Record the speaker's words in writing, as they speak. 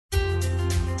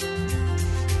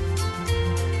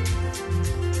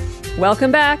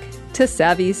Welcome back to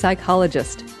Savvy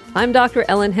Psychologist. I'm Dr.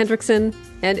 Ellen Hendrickson,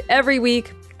 and every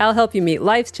week I'll help you meet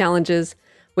life's challenges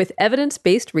with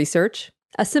evidence-based research,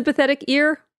 a sympathetic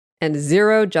ear, and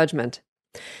zero judgment.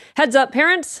 Heads up,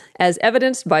 parents, as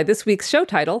evidenced by this week's show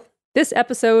title, this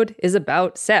episode is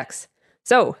about sex.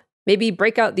 So maybe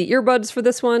break out the earbuds for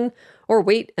this one, or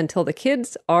wait until the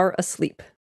kids are asleep.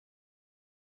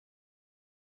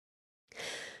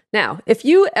 Now, if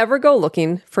you ever go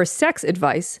looking for sex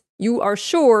advice, you are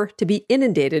sure to be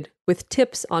inundated with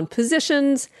tips on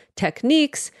positions,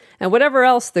 techniques, and whatever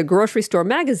else the grocery store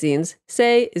magazines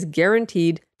say is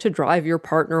guaranteed to drive your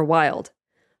partner wild.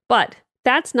 But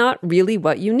that's not really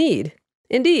what you need.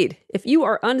 Indeed, if you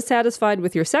are unsatisfied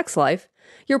with your sex life,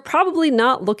 you're probably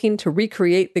not looking to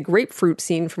recreate the grapefruit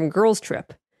scene from Girls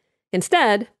Trip.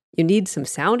 Instead, you need some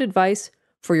sound advice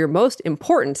for your most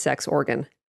important sex organ,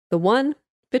 the one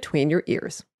between your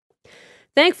ears.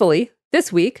 Thankfully,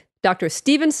 this week, Dr.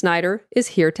 Stephen Snyder is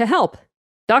here to help.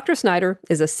 Dr. Snyder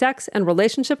is a sex and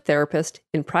relationship therapist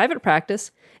in private practice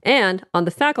and on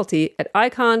the faculty at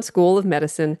Icahn School of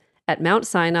Medicine at Mount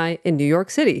Sinai in New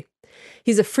York City.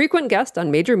 He's a frequent guest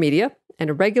on major media and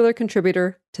a regular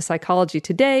contributor to Psychology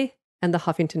Today and the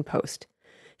Huffington Post.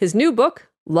 His new book,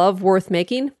 Love Worth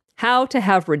Making: How to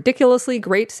Have Ridiculously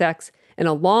Great Sex in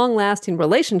a Long-Lasting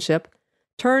Relationship,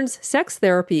 turns sex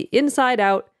therapy inside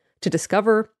out to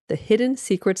discover the hidden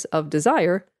secrets of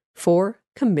desire for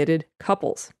committed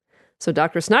couples. So,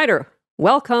 Dr. Snyder,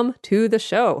 welcome to the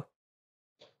show.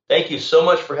 Thank you so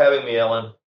much for having me,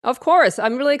 Ellen. Of course.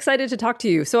 I'm really excited to talk to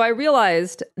you. So I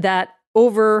realized that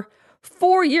over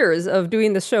 4 years of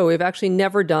doing the show, we've actually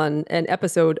never done an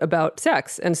episode about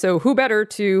sex. And so who better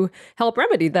to help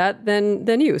remedy that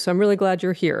than you? So I'm really glad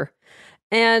you're here.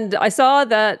 And I saw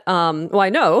that, I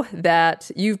know that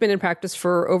you've been in practice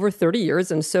for over 30 years.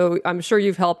 And so I'm sure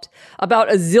you've helped about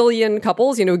a zillion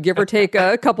couples, give or take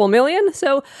a couple million.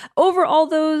 So over all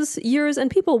those years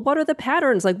and people, what are the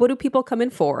patterns? Like, what do people come in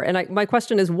for? And my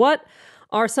question is, what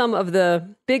are some of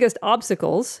the biggest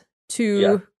obstacles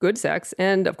to good sex?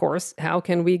 And of course, how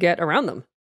can we get around them?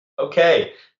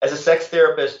 Okay. As a sex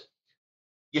therapist,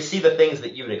 you see the things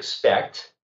that you would expect.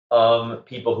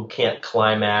 People who can't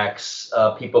climax,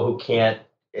 people who can't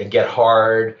get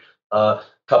hard,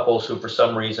 couples who for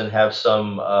some reason have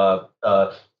some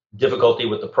difficulty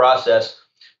with the process.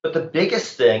 But the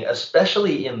biggest thing,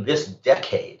 especially in this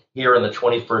decade here in the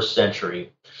 21st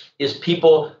century, is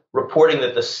people reporting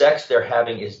that the sex they're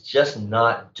having is just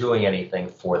not doing anything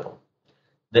for them,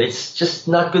 that it's just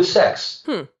not good sex.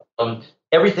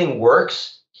 Everything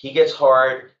works. He gets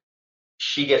hard.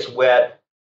 She gets wet.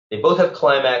 They both have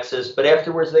climaxes, but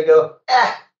afterwards they go,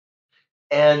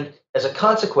 and as a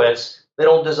consequence, they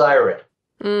don't desire it.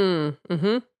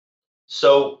 Mm-hmm.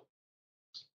 So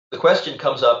the question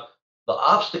comes up, the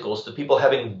obstacles to people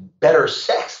having better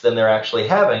sex than they're actually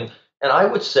having. And I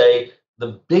would say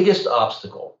the biggest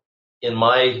obstacle in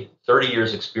my 30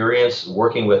 years experience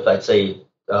working with, I'd say,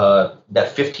 that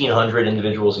 1,500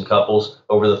 individuals and couples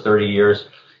over the 30 years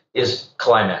is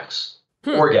climax,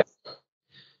 orgasm.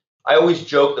 I always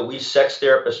joke that we sex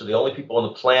therapists are the only people on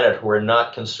the planet who are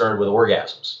not concerned with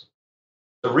orgasms.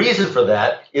 The reason for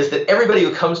that is that everybody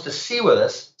who comes to see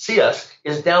us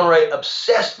is downright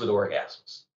obsessed with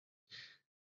orgasms.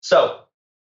 So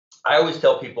I always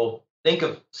tell people, think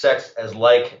of sex as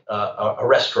like a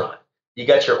restaurant. You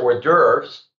got your hors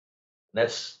d'oeuvres.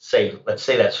 Let's say that's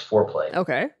foreplay.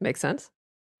 Okay, makes sense.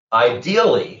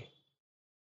 Ideally,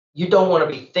 you don't want to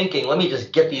be thinking, let me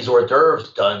just get these hors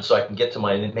d'oeuvres done so I can get to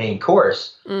my main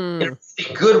course. In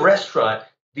a good restaurant,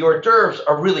 the hors d'oeuvres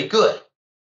are really good.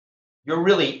 You're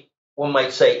really, one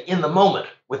might say, in the moment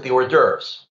with the hors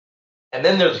d'oeuvres. And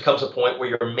then there comes a point where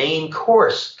your main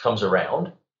course comes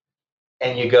around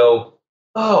and you go,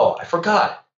 oh, I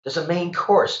forgot. There's a main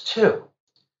course too.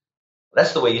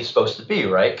 That's the way you're supposed to be,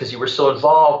 right? Because you were so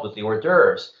involved with the hors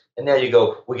d'oeuvres. And now you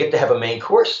go, we get to have a main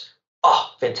course?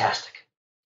 Oh, fantastic.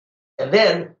 And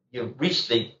then you reach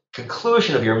the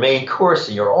conclusion of your main course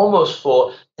and you're almost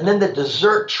full. And then the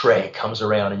dessert tray comes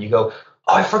around and you go,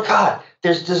 oh, I forgot.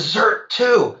 There's dessert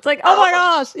too. It's like, oh my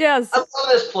gosh, yes. I love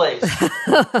this place.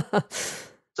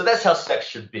 So that's how sex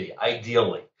should be,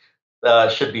 ideally.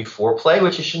 Should be foreplay,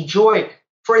 which you should enjoy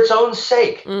for its own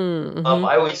sake. Mm-hmm.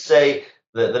 I always say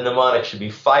the mnemonic should be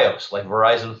FiOS, like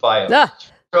Verizon FiOS. For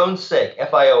its own sake,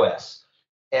 FiOS.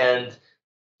 And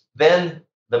then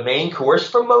the main course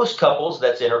for most couples,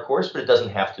 that's intercourse, but it doesn't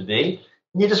have to be.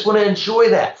 And you just want to enjoy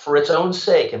that for its own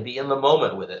sake and be in the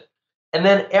moment with it. And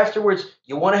then afterwards,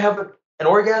 you want to have an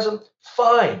orgasm?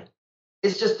 Fine.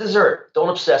 It's just dessert. Don't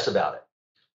obsess about it.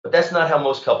 But that's not how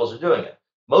most couples are doing it.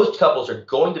 most couples are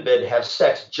going to bed to have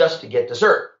sex just to get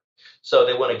dessert. So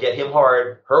they want to get him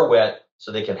hard, her wet,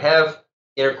 so they can have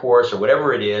intercourse or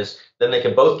whatever it is. Then they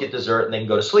can both get dessert and they can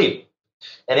go to sleep.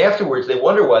 And afterwards, they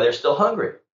wonder why they're still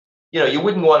hungry. You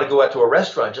wouldn't want to go out to a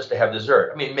restaurant just to have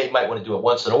dessert. I mean, you might want to do it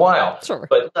once in a while, Sure.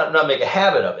 but not make a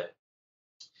habit of it.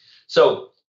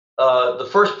 So the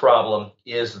first problem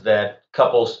is that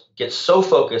couples get so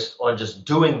focused on just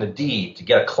doing the deed to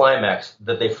get a climax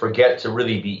that they forget to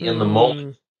really be in the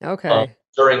moment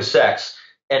during sex.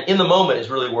 And in the moment is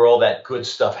really where all that good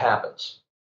stuff happens.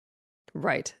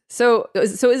 Right. So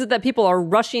is it that people are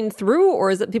rushing through,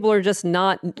 or is it people are just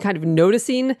not kind of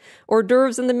noticing hors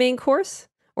d'oeuvres in the main course?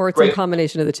 Or it's a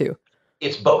combination of the two?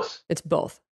 It's both. It's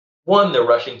both. One, they're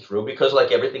rushing through because,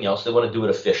 like everything else, they want to do it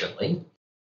efficiently.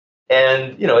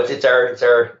 And it's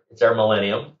our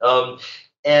millennium.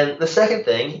 And the second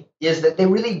thing is that they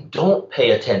really don't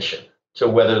pay attention to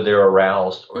whether they're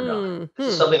aroused or not. This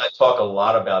is something I talk a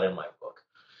lot about in my book.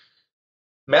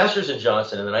 Masters and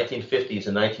Johnson in the 1950s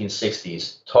and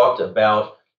 1960s talked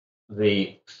about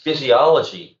the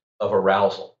physiology of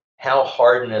arousal, how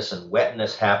hardness and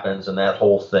wetness happens and that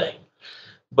whole thing.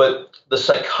 But the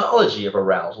psychology of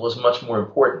arousal is much more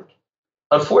important.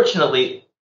 Unfortunately,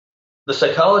 the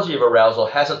psychology of arousal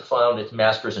hasn't found its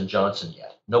Masters and Johnson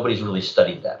yet. Nobody's really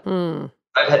studied that.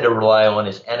 I've had to rely on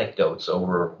his anecdotes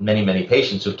over many, many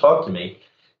patients who've talked to me.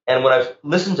 And when I've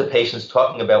listened to patients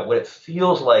talking about what it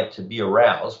feels like to be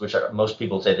aroused, which most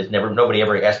people say that nobody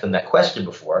ever asked them that question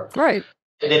before. Right.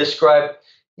 They describe,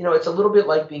 it's a little bit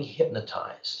like being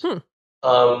hypnotized.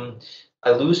 I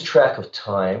lose track of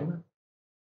time.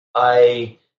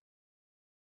 I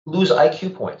lose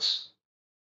IQ points.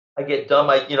 I get dumb.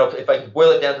 If I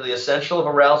boil it down to the essential of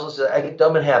arousal, I get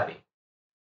dumb and happy.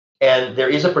 And there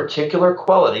is a particular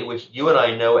quality, which you and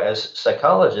I know as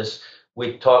psychologists,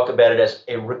 we talk about it as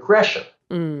a regression.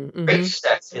 Great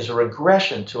sex is a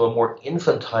regression to a more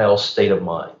infantile state of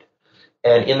mind.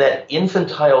 And in that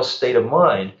infantile state of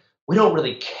mind, we don't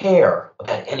really care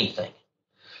about anything.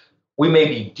 We may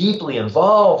be deeply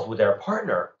involved with our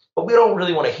partner, but we don't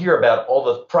really want to hear about all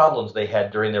the problems they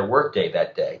had during their workday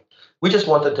that day. We just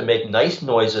want them to make nice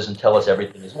noises and tell us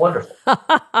everything is wonderful.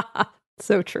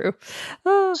 So true.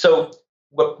 So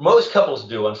what most couples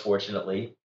do,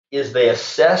 unfortunately, is they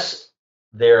assess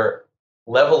their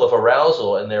level of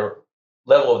arousal and their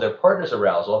level of their partner's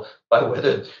arousal by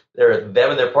whether them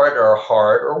and their partner are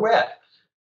hard or wet.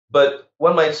 But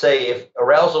one might say if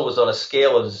arousal was on a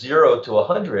scale of 0 to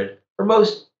 100, for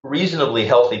most reasonably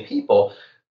healthy people,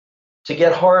 to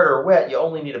get hard or wet, you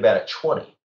only need about a 20.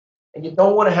 And you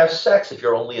don't want to have sex if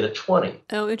you're only at a 20.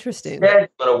 Oh, interesting. Instead, you're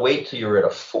going to wait till you're at a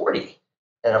 40.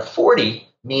 And a 40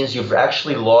 means you've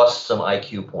actually lost some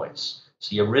IQ points.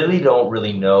 So you really don't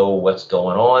know what's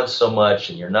going on so much,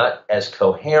 and you're not as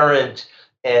coherent,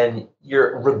 and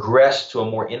you're regressed to a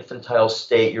more infantile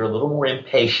state. You're a little more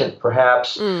impatient,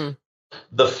 perhaps.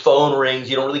 The phone rings.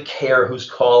 You don't really care who's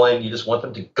calling. You just want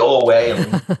them to go away.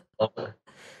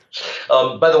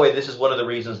 By the way, this is one of the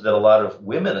reasons that a lot of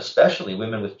women, especially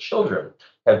women with children,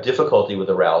 have difficulty with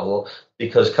arousal,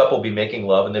 because couple be making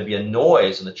love and there'd be a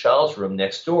noise in the child's room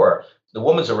next door. The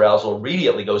woman's arousal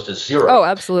immediately goes to 0. Oh,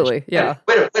 absolutely. Yeah.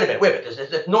 Wait a minute. There's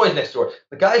a noise next door.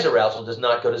 The guy's arousal does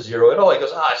not go to 0 at all. He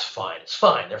goes, it's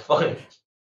fine. They're fine.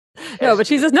 No, but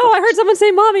she says, no, I heard someone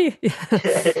say mommy.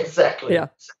 Exactly. Yeah.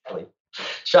 Exactly.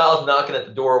 Child's knocking at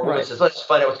the door. Woman says, let's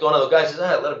find out what's going on. The guy says,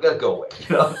 let him go away.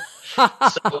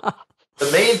 So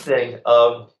the main thing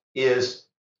is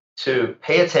to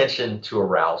pay attention to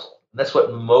arousal. And that's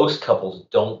what most couples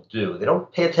don't do. They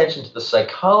don't pay attention to the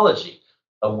psychology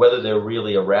of whether they're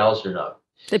really aroused or not.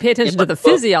 They pay attention to the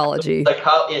physiology. In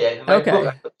my book,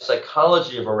 I put the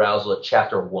psychology of arousal at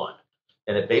chapter 1.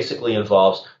 And it basically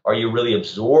involves, are you really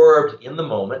absorbed in the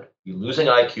moment? Are you losing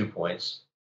IQ points?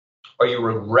 Are you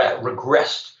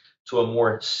regressed to a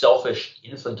more selfish,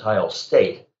 infantile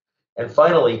state? And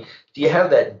finally, do you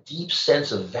have that deep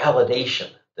sense of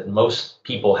validation that most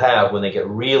people have when they get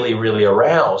really, really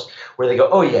aroused, where they go,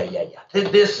 oh, yeah.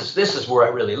 This is where I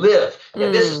really live. Yeah,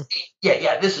 this is me.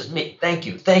 Yeah, this is me. Thank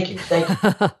you.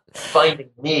 Finding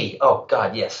me. Oh,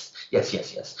 God, yes.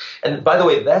 And by the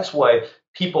way, that's why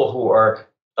people who are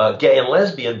gay and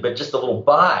lesbian, but just a little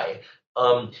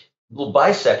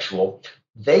bisexual,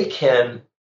 they can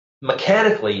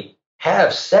mechanically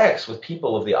have sex with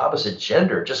people of the opposite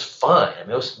gender just fine. I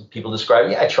mean, most people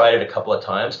describe, I tried it a couple of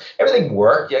times. Everything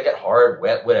worked. I got hard,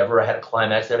 wet, whatever. I had a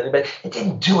climax and everything, but it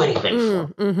didn't do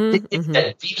anything for me. It's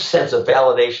that deep sense of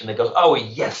validation that goes, oh,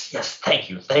 yes,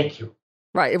 thank you.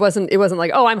 Right. It wasn't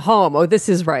like, oh, I'm home. Oh, this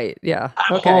is right. Yeah.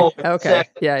 I'm home. Okay.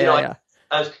 Exactly. Yeah.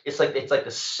 It's like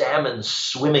the salmon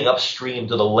swimming upstream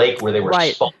to the lake where they were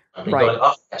Right. spawned and Right. going,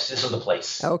 oh yes, this is the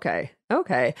place. Okay.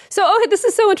 Okay. So, okay, this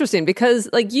is so interesting because,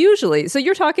 like, usually, so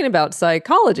you're talking about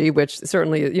psychology, which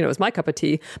certainly, is my cup of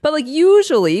tea. But like,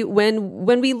 usually,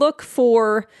 when we look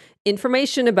for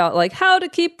information about like how to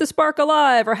keep the spark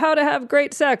alive or how to have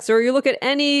great sex, or you look at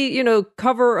any,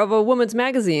 cover of a woman's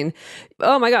magazine,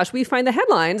 oh my gosh, we find the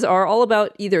headlines are all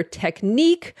about either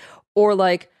technique or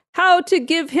like how to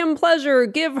give him pleasure,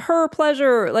 give her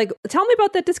pleasure. Like, tell me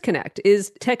about that disconnect.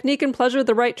 Is technique and pleasure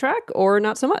the right track or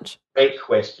not so much? Great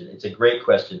question. It's a great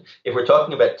question. If we're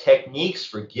talking about techniques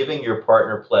for giving your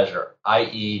partner pleasure,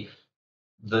 i.e.,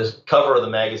 the cover of the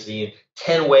magazine,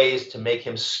 10 ways to make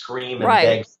him scream and Right.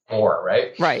 beg for more,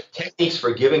 right? Right. Techniques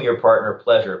for giving your partner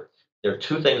pleasure. There are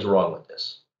two things wrong with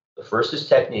this. The first is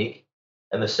technique,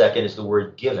 and the second is the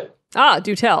word giving. Ah,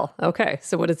 do tell. Okay.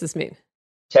 So what does this mean?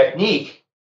 Technique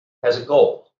has a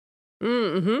goal.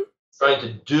 Mm-hmm. Trying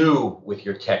to do with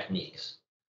your techniques.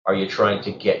 Are you trying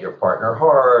to get your partner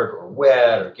hard or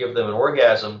wet or give them an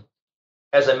orgasm?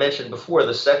 As I mentioned before,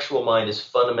 the sexual mind is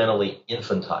fundamentally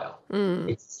infantile.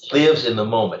 It lives in the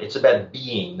moment. It's about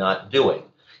being, not doing.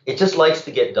 It just likes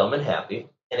to get dumb and happy,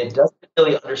 and it doesn't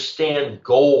really understand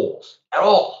goals at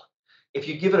all. If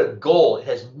you give it a goal, it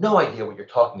has no idea what you're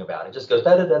talking about. It just goes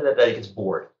da da da da da. It gets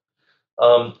bored.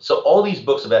 So all these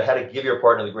books about how to give your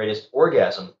partner the greatest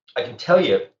orgasm, I can tell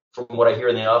you from what I hear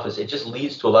in the office, it just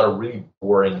leads to a lot of really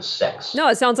boring sex. No,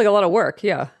 it sounds like a lot of work.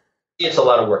 Yeah. It's a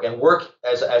lot of work. And work,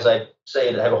 as I say,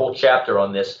 and I have a whole chapter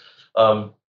on this,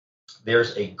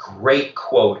 there's a great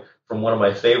quote from one of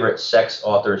my favorite sex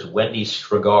authors, Wendy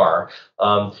Strigar,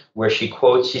 where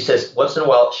she says, once in a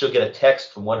while, she'll get a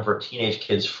text from one of her teenage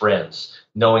kids' friends,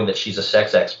 knowing that she's a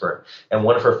sex expert. And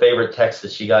one of her favorite texts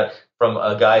that she got from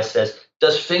a guy says,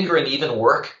 does fingering even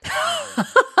work?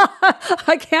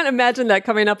 I can't imagine that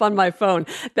coming up on my phone.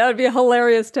 That would be a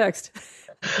hilarious text.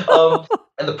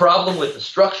 And the problem with the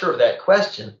structure of that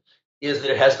question is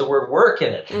that it has the word work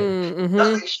in it. Mm-hmm.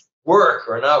 Nothing should work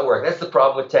or not work. That's the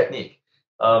problem with technique.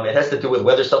 It has to do with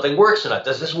whether something works or not.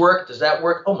 Does this work? Does that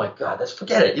work? Oh my God,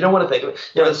 forget it. You don't want to think of it.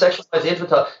 The sexualized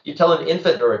infantile, you tell an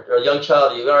infant or a young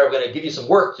child, you are going to give you some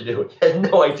work to do. It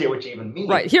has no idea what you even mean.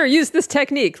 Right. Here, use this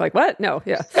technique. Like what? No.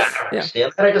 Yeah. I don't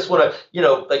understand that. I just want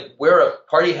to, like wear a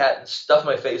party hat and stuff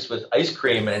my face with ice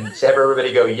cream and have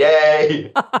everybody go,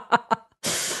 yay.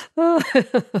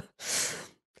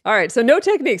 All right. So no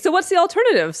technique. So what's the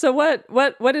alternative? So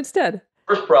what instead?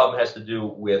 First problem has to do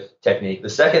with technique. The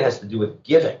second has to do with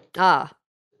giving. Ah.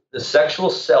 The sexual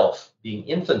self, being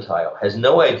infantile, has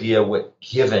no idea what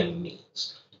giving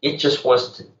means. It just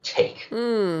wants to take.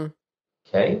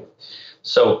 Okay?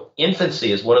 So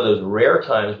infancy is one of those rare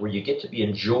times where you get to be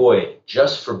enjoyed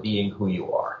just for being who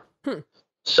you are.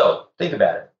 So think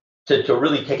about it. To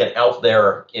really take an out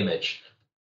there image,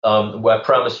 I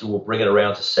promise you we'll bring it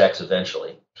around to sex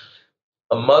eventually.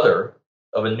 A mother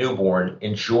of a newborn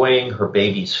enjoying her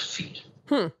baby's feet.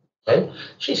 Okay?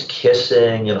 She's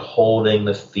kissing and holding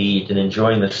the feet and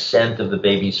enjoying the scent of the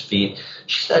baby's feet.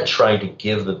 She's not trying to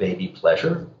give the baby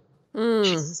pleasure.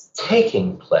 She's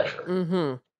taking pleasure.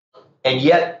 Mm-hmm. And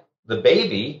yet the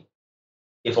baby,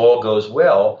 if all goes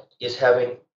well, is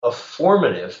having a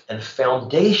formative and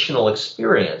foundational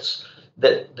experience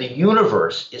that the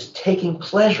universe is taking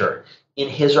pleasure in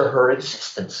his or her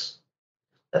existence.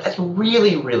 That's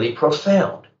really, really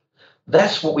profound.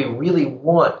 That's what we really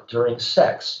want during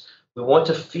sex. We want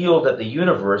to feel that the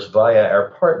universe, via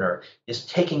our partner, is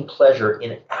taking pleasure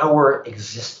in our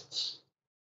existence.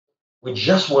 We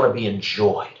just want to be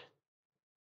enjoyed.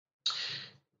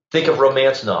 Think of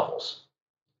romance novels.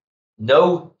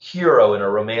 No hero in a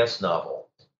romance novel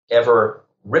ever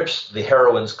rips the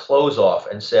heroine's clothes off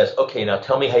and says, okay, now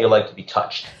tell me how you like to be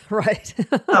touched. Right.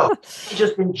 No, he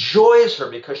just enjoys her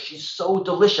because she's so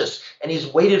delicious, and he's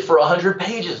waited for 100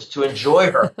 pages to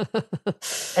enjoy her.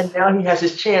 And now he has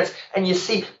his chance. And you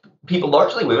see people,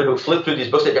 largely women, who flip through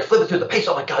these books, they're flipping through the page,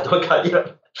 oh my God,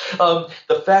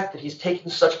 the fact that he's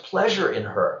taking such pleasure in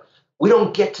her. We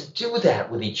don't get to do that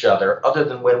with each other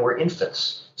than when we're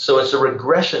infants. So it's a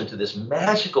regression to this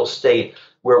magical state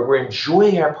where we're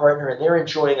enjoying our partner and they're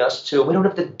enjoying us too. We don't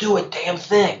have to do a damn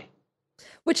thing.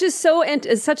 Which is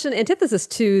is such an antithesis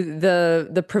to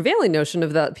the prevailing notion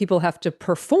of that people have to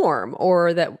perform,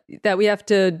 or that we have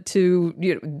to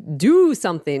do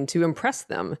something to impress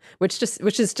them, which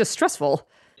is just stressful.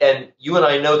 And you and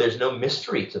I know there's no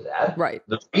mystery to that. Right.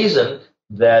 The reason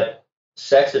that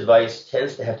sex advice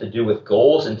tends to have to do with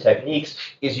goals and techniques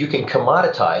is you can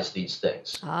commoditize these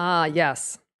things. Ah,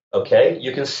 yes. Okay?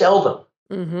 You can sell them.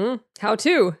 Mm-hmm. How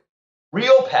to?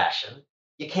 Real passion,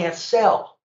 you can't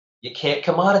sell. You can't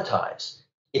commoditize.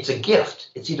 It's a gift.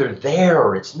 It's either there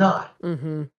or it's not.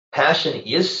 Mm-hmm. Passion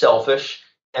is selfish.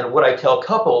 And what I tell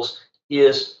couples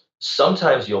is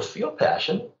sometimes you'll feel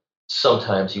passion,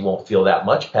 sometimes you won't feel that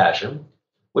much passion.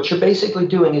 What you're basically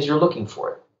doing is you're looking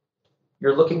for it.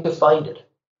 You're looking to find it.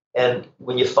 And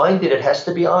when you find it, it has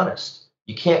to be honest.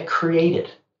 You can't create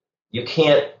it. You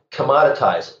can't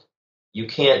commoditize it. You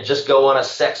can't just go on a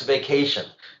sex vacation.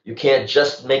 You can't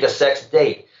just make a sex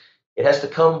date. It has to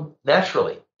come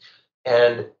naturally.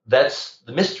 And that's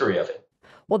the mystery of it.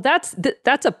 Well, that's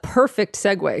a perfect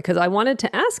segue, because I wanted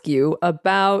to ask you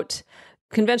about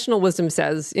conventional wisdom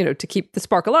says, to keep the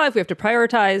spark alive, we have to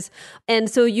prioritize. And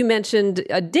so you mentioned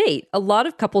a date. A lot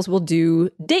of couples will do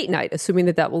date night, assuming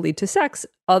that will lead to sex.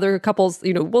 Other couples,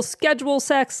 will schedule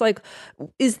sex. Like,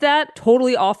 is that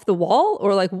totally off the wall?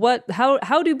 Or like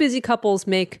how do busy couples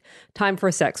make time for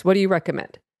sex? What do you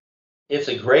recommend? It's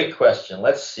a great question.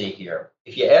 Let's see here.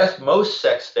 If you ask most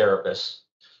sex therapists,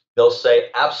 they'll say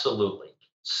absolutely.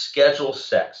 Schedule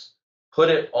sex. Put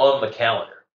it on the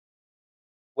calendar.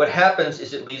 What happens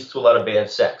is it leads to a lot of bad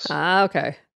sex. Ah,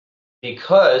 okay.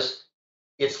 Because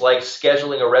it's like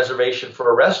scheduling a reservation for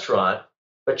a restaurant,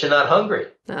 but you're not hungry.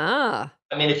 Ah.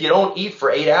 I mean, if you don't eat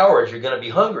for 8 hours, you're going to be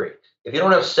hungry. If you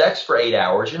don't have sex for 8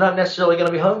 hours, you're not necessarily going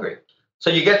to be hungry. So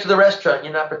you get to the restaurant, and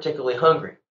you're not particularly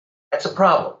hungry. That's a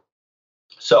problem.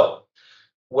 So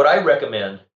what I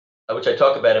recommend, which I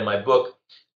talk about in my book,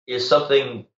 is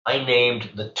something I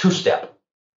named the two-step.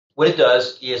 What it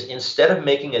does is instead of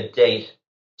making a date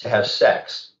to have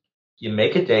sex, you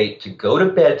make a date to go to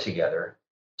bed together,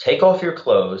 take off your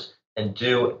clothes, and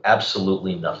do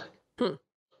absolutely nothing.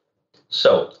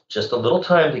 So just a little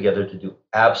time together to do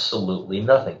absolutely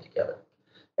nothing together.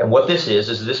 And what this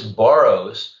is this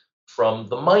borrows from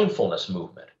the mindfulness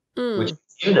movement, which,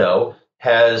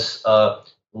 has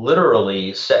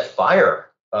literally set fire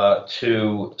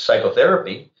to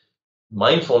psychotherapy.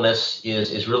 Mindfulness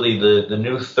is really the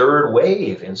new third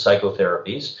wave in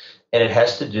psychotherapies, and it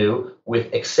has to do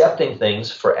with accepting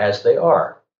things for as they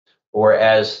are, or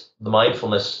as the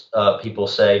mindfulness people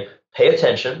say, pay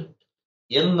attention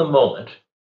in the moment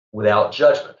without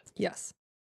judgment. Yes.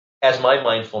 As my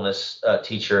mindfulness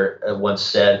teacher once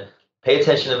said, pay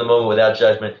attention in the moment without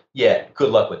judgment. Yeah, good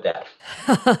luck with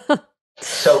that.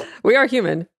 So we are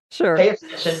human. Sure. Pay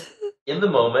attention in the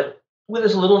moment with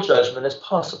as little judgment as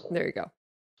possible. There you go.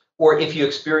 Or if you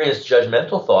experience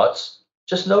judgmental thoughts,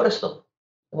 just notice them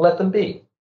and let them be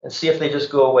and see if they just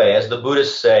go away. As the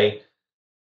Buddhists say,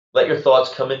 let your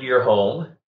thoughts come into your home,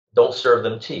 don't serve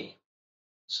them tea.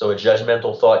 So a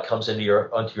judgmental thought comes onto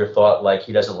your thought, like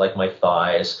he doesn't like my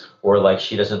thighs, or like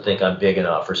she doesn't think I'm big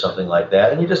enough, or something like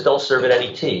that. And you just don't serve it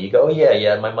any tea. You go,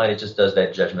 yeah, in my mind it just does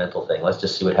that judgmental thing. Let's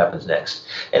just see what happens next.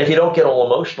 And if you don't get all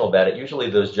emotional about it, usually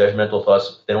those judgmental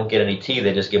thoughts, if they don't get any tea,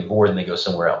 they just get bored and they go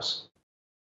somewhere else.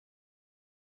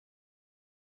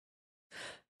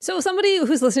 So somebody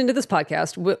who's listening to this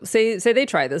podcast, say they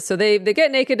try this. So they get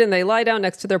naked and they lie down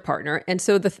next to their partner. And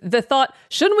so the thought,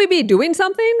 shouldn't we be doing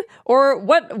something? Or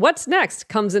what's next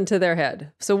comes into their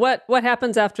head. So what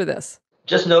happens after this?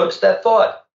 Just notice that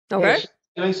thought. Okay. Hey,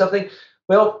 doing something?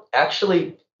 Well,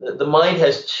 actually, the mind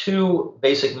has two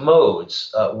basic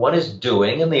modes. One is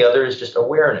doing and the other is just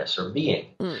awareness or being.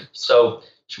 So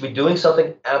should we be doing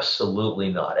something?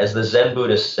 Absolutely not. As the Zen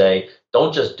Buddhists say,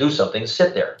 don't just do something,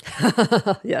 sit there.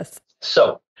 Yes.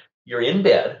 So you're in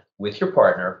bed with your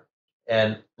partner,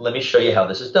 and let me show you how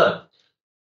this is done.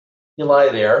 You lie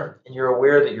there, and you're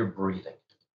aware that you're breathing.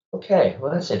 Okay,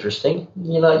 well, that's interesting.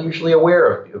 You're not usually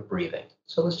aware of breathing.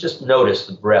 So let's just notice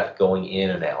the breath going in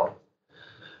and out.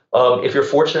 If you're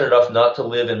fortunate enough not to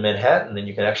live in Manhattan, then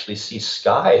you can actually see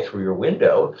sky through your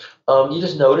window. You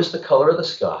just notice the color of the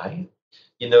sky.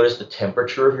 You notice the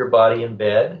temperature of your body in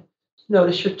bed.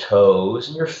 Notice your toes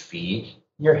and your feet,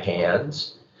 and your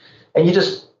hands, and you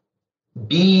just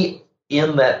be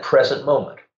in that present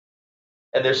moment.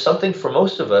 And there's something for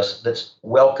most of us that's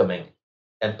welcoming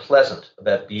and pleasant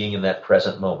about being in that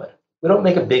present moment. We don't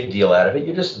make a big deal out of it.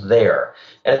 You're just there.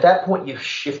 And at that point, you've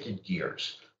shifted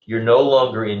gears. You're no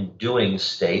longer in doing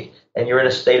state, and you're in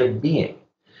a state of being.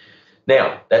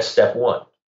 Now, that's step one.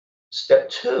 Step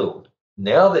two,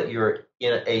 now that you're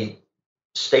in a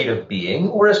state of being,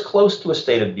 or as close to a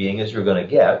state of being as you're going to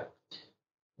get,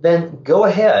 then go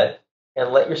ahead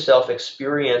and let yourself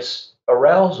experience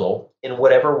arousal in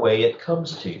whatever way it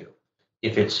comes to you.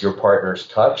 If it's your partner's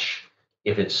touch,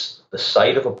 if it's the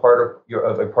sight of a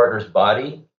partner's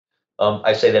body.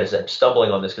 I say that as I'm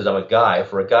stumbling on this because I'm a guy.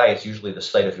 For a guy, it's usually the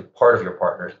sight of part of your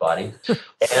partner's body.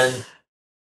 And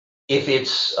if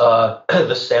it's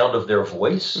the sound of their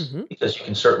voice, because you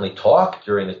can certainly talk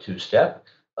during the two-step.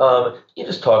 You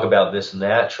just talk about this and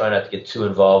that. Try not to get too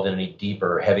involved in any deep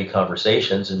or heavy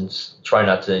conversations, and try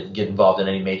not to get involved in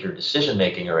any major decision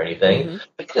making or anything. Hmm.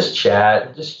 But just chat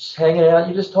and just hanging out.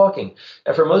 You're just talking.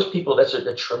 And for most people, that's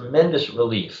a tremendous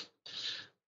relief.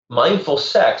 Mindful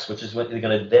sex, which is what you're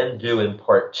going to then do in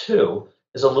part two,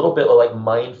 is a little bit like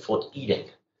mindful eating.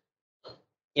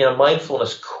 In a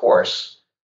mindfulness course,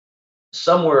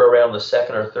 somewhere around the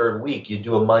second or third week, you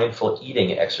do a mindful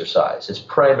eating exercise. It's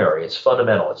primary, it's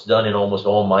fundamental, it's done in almost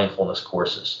all mindfulness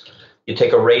courses. You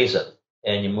take a raisin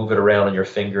and you move it around on your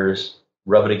fingers,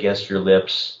 rub it against your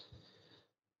lips,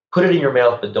 put it in your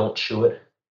mouth, but don't chew it,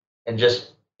 and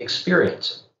just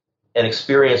experience it. And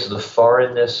experience the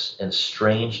foreignness and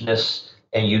strangeness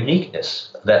and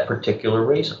uniqueness of that particular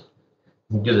raisin.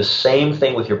 You do the same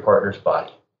thing with your partner's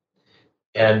body.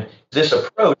 And this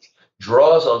approach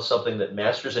draws on something that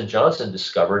Masters and Johnson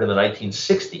discovered in the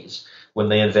 1960s when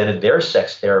they invented their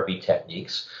sex therapy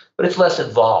techniques, but it's less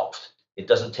involved. It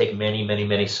doesn't take many, many,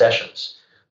 many sessions.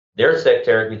 Their sex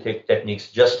therapy techniques,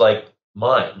 just like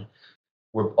mine,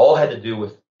 were all had to do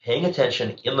with paying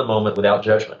attention in the moment without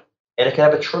judgment. And it can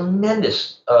have a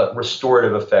tremendous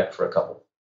restorative effect for a couple.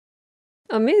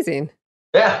 Amazing.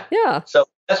 Yeah. Yeah. So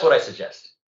that's what I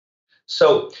suggest.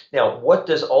 So now, what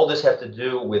does all this have to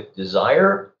do with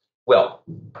desire? Well,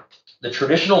 the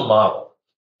traditional model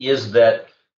is that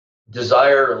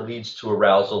desire leads to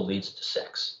arousal, leads to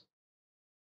sex.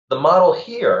 The model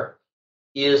here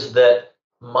is that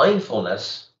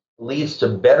mindfulness leads to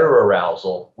better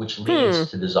arousal, which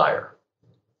leads to desire.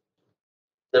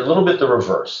 They're a little bit the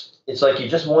reverse. It's like you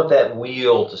just want that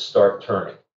wheel to start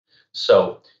turning.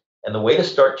 And the way to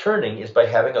start turning is by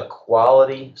having a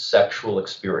quality sexual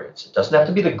experience. It doesn't have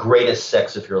to be the greatest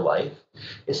sex of your life.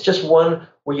 It's just one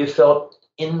where you felt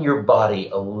in your body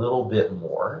a little bit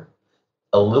more,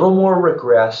 a little more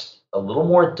regressed, a little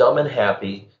more dumb and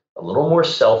happy, a little more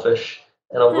selfish,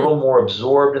 and a little more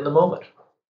absorbed in the moment.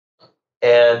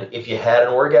 And if you had an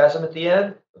orgasm at the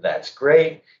end, that's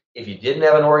great. If you didn't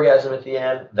have an orgasm at the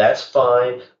end, that's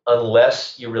fine,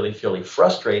 unless you're really feeling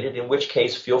frustrated, in which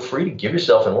case feel free to give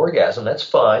yourself an orgasm. That's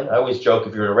fine. I always joke,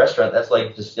 if you're in a restaurant, that's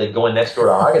like just going next door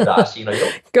to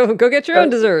Haagen-Dazs. Go get your own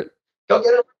dessert. Go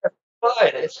get it.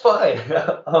 It's fine.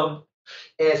 And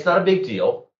it's not a big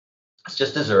deal. It's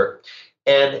just dessert.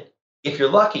 And if you're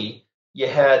lucky, you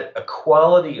had a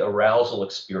quality arousal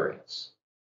experience.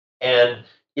 And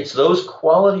it's those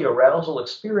quality arousal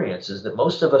experiences that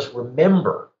most of us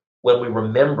remember when we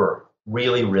remember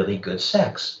really, really good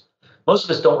sex. Most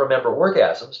of us don't remember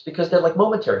orgasms because they're like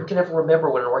momentary. Who can ever remember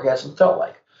what an orgasm felt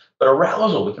like? But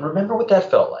arousal, we can remember what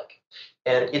that felt like.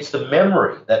 And it's the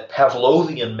memory, that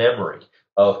Pavlovian memory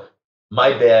of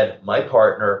my bed, my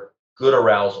partner, good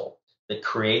arousal, that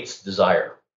creates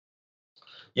desire.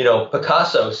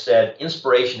 Picasso said,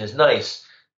 inspiration is nice,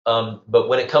 but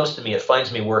when it comes to me, it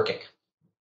finds me working.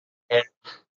 And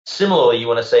similarly, you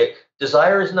want to say,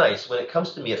 desire is nice. When it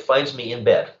comes to me, it finds me in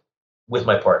bed with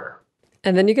my partner.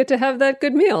 And then you get to have that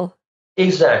good meal.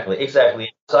 Exactly.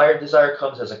 Desire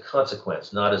comes as a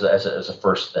consequence, not as a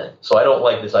first thing. So I don't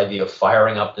like this idea of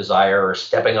firing up desire or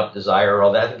stepping up desire or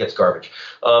all that. I think that's garbage.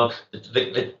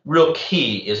 The real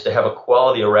key is to have a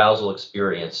quality arousal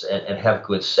experience and have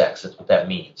good sex. That's what that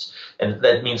means. And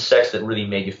that means sex that really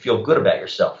made you feel good about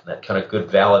yourself in that kind of good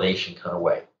validation kind of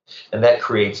way. And that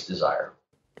creates desire.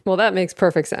 Well, that makes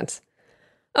perfect sense.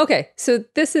 Okay, so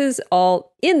this is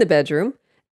all in the bedroom.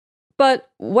 But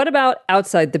what about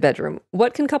outside the bedroom?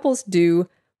 What can couples do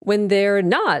when they're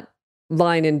not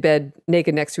lying in bed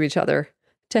naked next to each other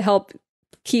to help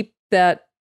keep that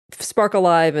spark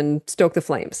alive and stoke the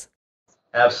flames?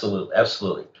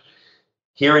 Absolutely.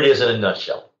 Here it is in a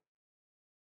nutshell.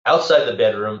 Outside the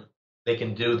bedroom, they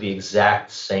can do the exact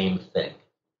same thing.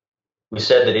 We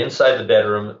said that inside the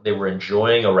bedroom, they were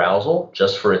enjoying arousal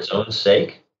just for its own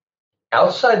sake.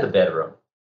 Outside the bedroom,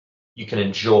 you can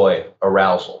enjoy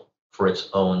arousal for its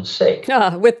own sake.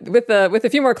 With a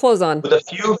few more clothes on. With a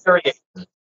few variations.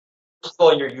 First of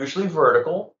all, you're usually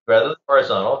vertical rather than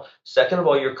horizontal. Second of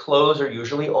all, your clothes are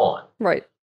usually on. Right.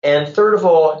 And third of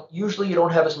all, usually you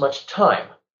don't have as much time.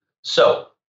 So,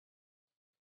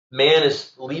 man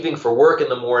is leaving for work in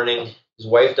the morning. His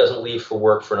wife doesn't leave for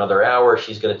work for another hour.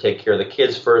 She's going to take care of the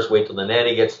kids first, wait till the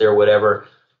nanny gets there, whatever.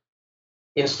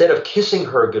 Instead of kissing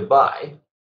her goodbye,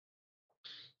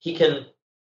 he can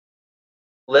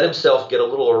let himself get a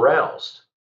little aroused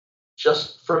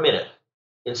just for a minute.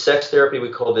 In sex therapy, we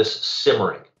call this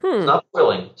simmering. It's not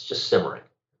boiling, it's just simmering.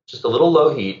 Just a little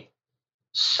low heat.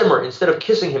 Simmer. Instead of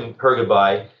kissing her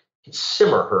goodbye,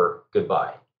 simmer her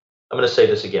goodbye. I'm going to say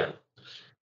this again.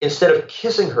 Instead of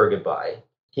kissing her goodbye,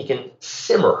 he can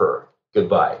simmer her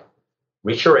goodbye.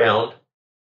 Reach around,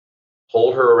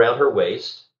 hold her around her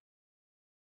waist,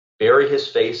 bury his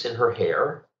face in her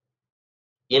hair,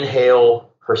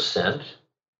 inhale her scent,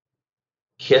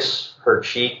 kiss her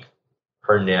cheek,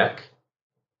 her neck,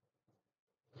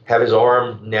 have his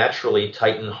arm naturally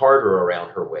tighten harder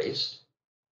around her waist,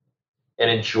 and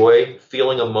enjoy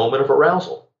feeling a moment of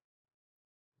arousal.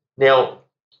 Now,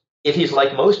 if he's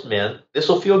like most men, this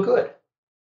will feel good.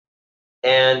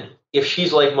 And if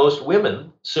she's like most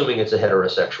women, assuming it's a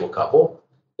heterosexual couple,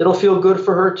 it'll feel good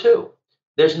for her too.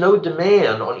 There's no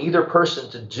demand on either person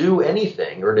to do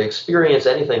anything or to experience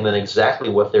anything than exactly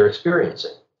what they're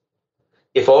experiencing.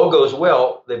 If all goes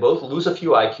well, they both lose a few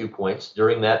IQ points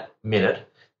during that minute,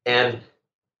 and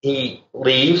he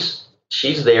leaves,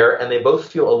 she's there, and they both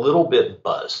feel a little bit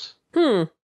buzzed.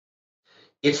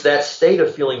 It's that state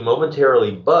of feeling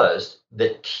momentarily buzzed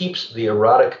that keeps the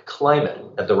erotic climate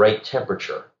at the right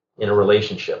temperature in a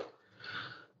relationship.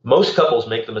 Most couples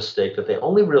make the mistake that they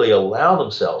only really allow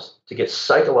themselves to get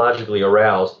psychologically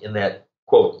aroused in that,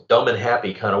 quote, dumb and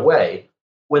happy kind of way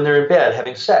when they're in bed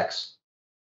having sex,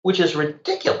 which is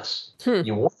ridiculous.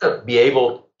 You want to be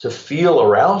able to feel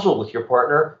arousal with your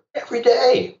partner every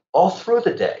day, all through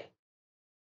the day.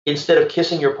 Instead of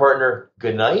kissing your partner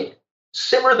goodnight,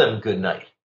 simmer them goodnight.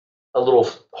 A little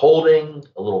holding,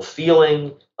 a little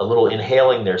feeling, a little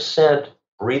inhaling their scent,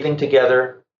 breathing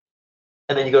together,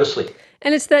 and then you go to sleep.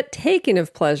 And it's that taking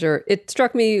of pleasure. It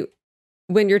struck me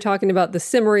when you're talking about the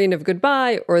simmering of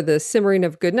goodbye or the simmering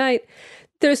of goodnight,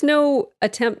 there's no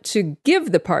attempt to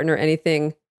give the partner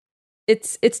anything.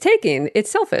 It's taking, it's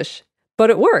selfish, but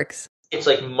it works. It's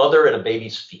like mother and a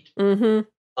baby's feet.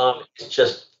 It's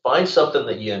just find something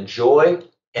that you enjoy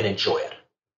and enjoy it,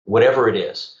 whatever it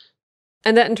is.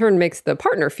 And that in turn makes the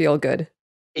partner feel good.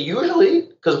 Usually,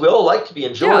 because we all like to be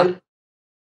enjoyed. Yeah.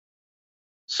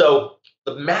 So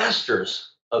the masters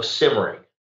of simmering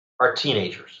are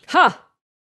teenagers.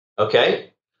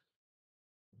 Okay?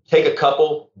 Take a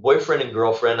couple, boyfriend and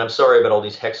girlfriend. I'm sorry about all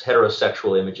these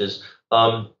heterosexual images,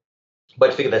 but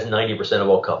I figure that's 90% of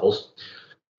all couples.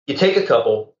 You take a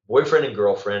couple, boyfriend and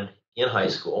girlfriend in high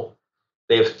school.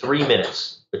 They have 3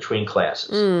 minutes between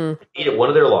classes. They meet at one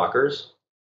of their lockers.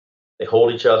 They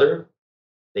hold each other.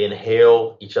 They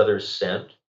inhale each other's scent.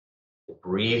 They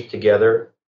breathe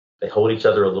together. They hold each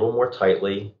other a little more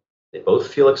tightly. They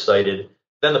both feel excited.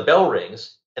 Then the bell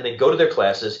rings, and they go to their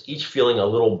classes, each feeling a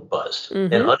little buzzed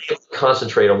and unable to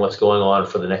concentrate on what's going on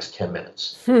for the next 10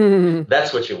 minutes.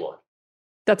 That's what you want.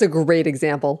 That's a great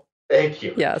example. Thank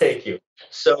you. Yes. Thank you.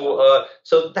 So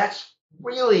that's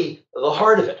really the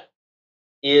heart of it,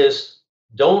 is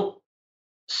don't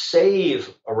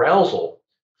save arousal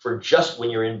for just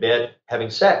when you're in bed having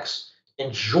sex.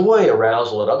 Enjoy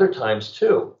arousal at other times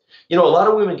too. You know, a lot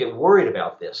of women get worried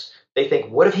about this. They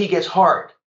think, what if he gets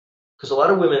hard? Because a lot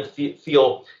of women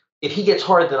feel if he gets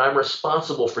hard, then I'm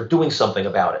responsible for doing something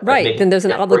about it. Right. Then there's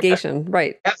an obligation.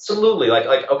 Right. Absolutely.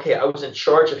 Like, okay, I was in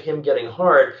charge of him getting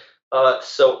hard,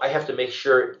 so I have to make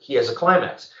sure he has a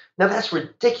climax. Now, that's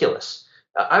ridiculous.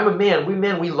 I'm a man.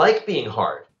 We like being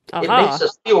hard. It makes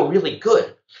us feel really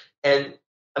good. And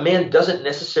a man doesn't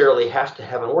necessarily have to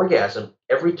have an orgasm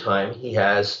every time he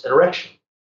has an erection.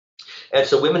 And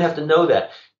so women have to know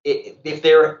that. If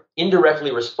they're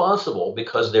indirectly responsible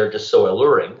because they're just so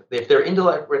alluring, if they're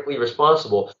indirectly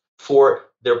responsible for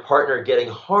their partner getting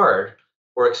hard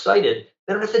or excited,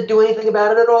 they don't have to do anything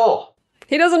about it at all.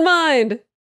 He doesn't mind.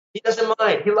 He doesn't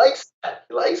mind. He likes that.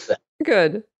 He likes that.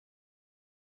 Good.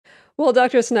 Well,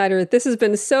 Dr. Snyder, this has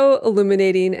been so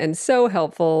illuminating and so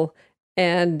helpful,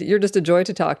 and you're just a joy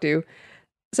to talk to.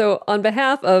 So on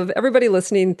behalf of everybody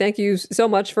listening, thank you so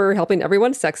much for helping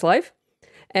everyone's sex life.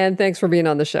 And thanks for being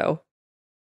on the show.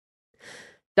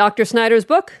 Dr. Snyder's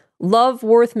book, Love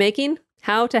Worth Making: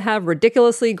 How to Have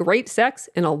Ridiculously Great Sex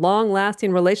in a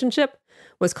Long-Lasting Relationship,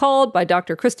 was called by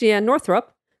Dr. Christiane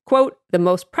Northrup, quote, the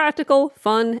most practical,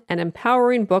 fun, and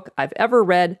empowering book I've ever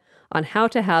read on how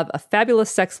to have a fabulous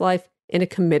sex life in a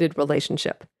committed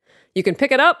relationship. You can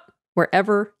pick it up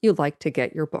wherever you like to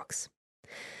get your books.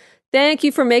 Thank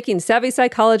you for making Savvy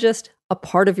Psychologist a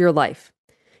part of your life.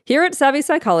 Here at Savvy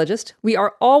Psychologist, we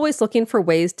are always looking for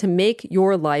ways to make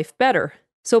your life better.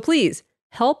 So please,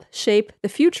 help shape the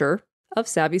future of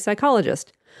Savvy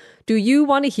Psychologist. Do you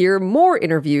want to hear more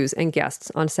interviews and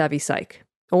guests on Savvy Psych?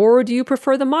 Or do you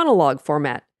prefer the monologue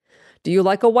format? Do you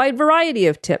like a wide variety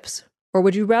of tips? Or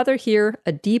would you rather hear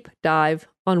a deep dive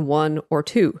on one or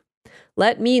two?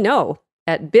 Let me know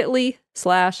at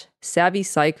bit.ly/Savvy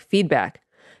Psych Feedback.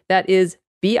 That is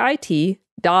bit.ly/Savvy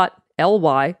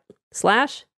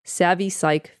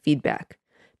Psych Feedback.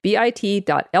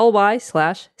 bit.ly/Savvy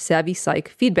Psych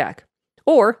Feedback.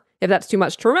 Or, if that's too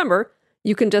much to remember,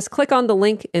 you can just click on the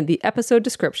link in the episode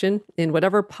description in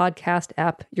whatever podcast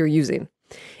app you're using.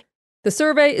 The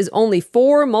survey is only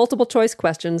 4 multiple choice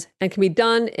questions and can be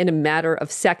done in a matter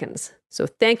of seconds. So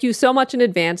thank you so much in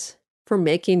advance for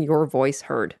making your voice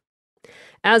heard.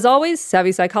 As always,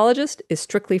 Savvy Psychologist is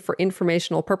strictly for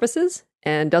informational purposes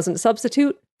and doesn't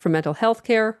substitute for mental health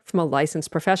care from a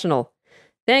licensed professional.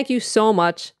 Thank you so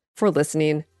much for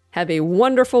listening. Have a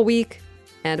wonderful week.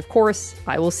 And of course,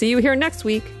 I will see you here next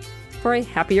week for a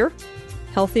happier,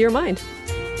 healthier mind.